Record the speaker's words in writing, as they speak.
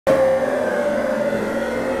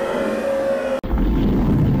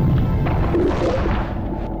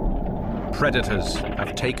predators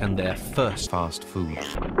have taken their first fast food.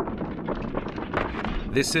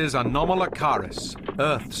 This is Anomalocaris,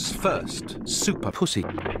 Earth's first super pussy.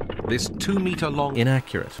 This 2-meter-long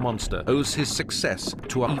inaccurate monster owes his success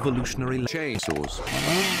to our evolutionary chainsaws.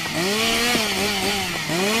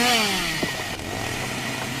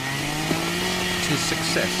 His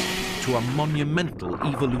success to a monumental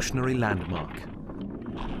evolutionary landmark.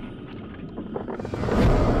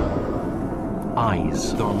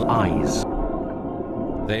 Eyes on eyes.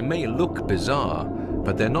 They may look bizarre,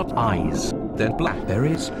 but they're not eyes, they're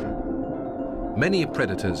blackberries. Many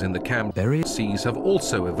predators in the cranberry seas have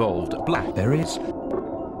also evolved blackberries,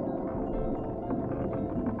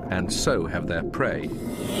 and so have their prey.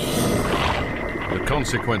 The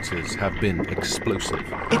consequences have been explosive.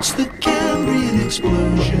 It's the Cambrian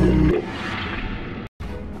explosion.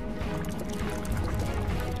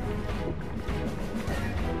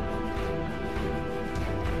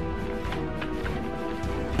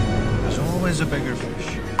 There's always a bigger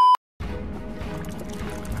fish.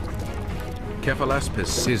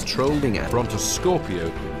 Cephalaspis is trolling at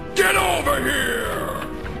Brontoscorpio. Get over here!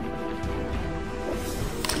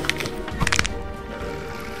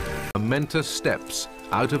 Momentous steps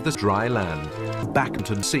out of the dry land, back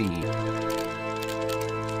into the sea.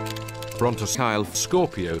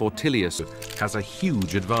 Brontoscorpio Ortilius has a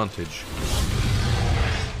huge advantage.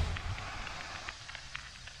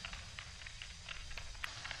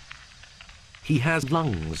 He has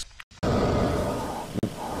lungs.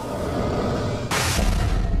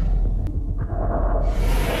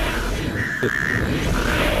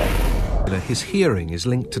 His hearing is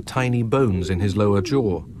linked to tiny bones in his lower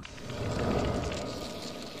jaw.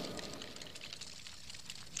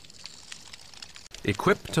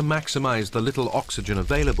 Equipped to maximize the little oxygen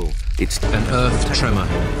available, it's an earth tremor.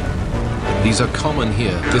 These are common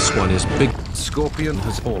here. This one is big. Scorpion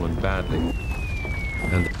has fallen badly.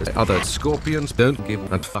 And the other scorpions don't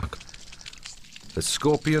give a fuck. The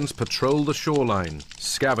scorpions patrol the shoreline,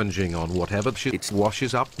 scavenging on whatever shit it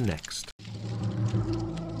washes up next.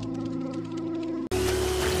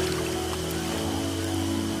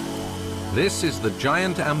 This is the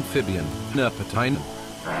giant amphibian, Nerpentine,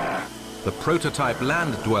 the prototype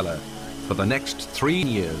land dweller for the next 3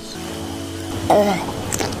 years.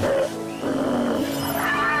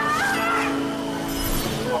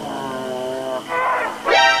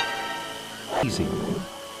 Easy.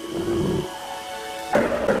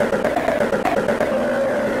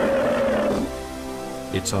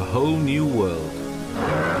 It's a whole new world.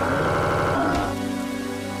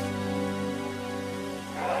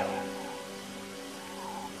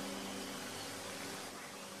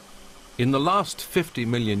 In the last 50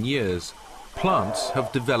 million years, plants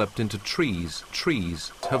have developed into trees,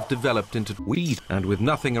 trees have developed into weeds, and with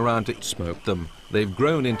nothing around to smoke them, they've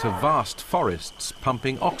grown into vast forests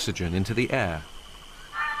pumping oxygen into the air.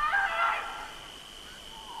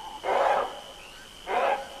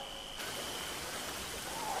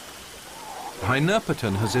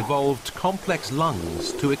 Hynerpeton has evolved complex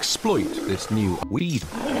lungs to exploit this new weed.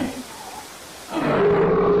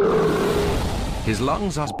 His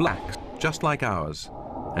lungs are black, just like ours,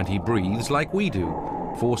 and he breathes like we do,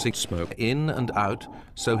 forcing smoke in and out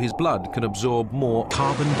so his blood can absorb more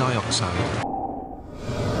carbon dioxide.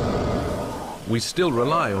 We still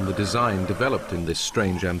rely on the design developed in this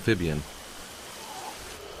strange amphibian.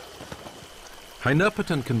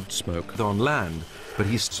 Hynerpeton can smoke on land, but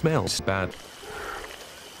he smells bad.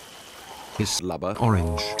 His blubber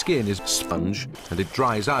orange skin is sponge and it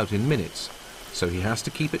dries out in minutes, so he has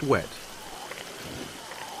to keep it wet.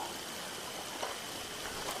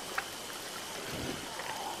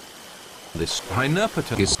 This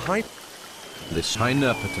Hynerpeton is high. This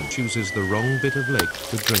Hynerpeton chooses the wrong bit of lake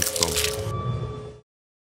to drink from.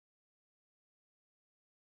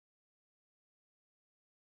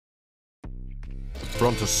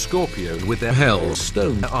 Brontoscorpio with their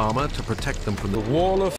hellstone armor to protect them from the wall of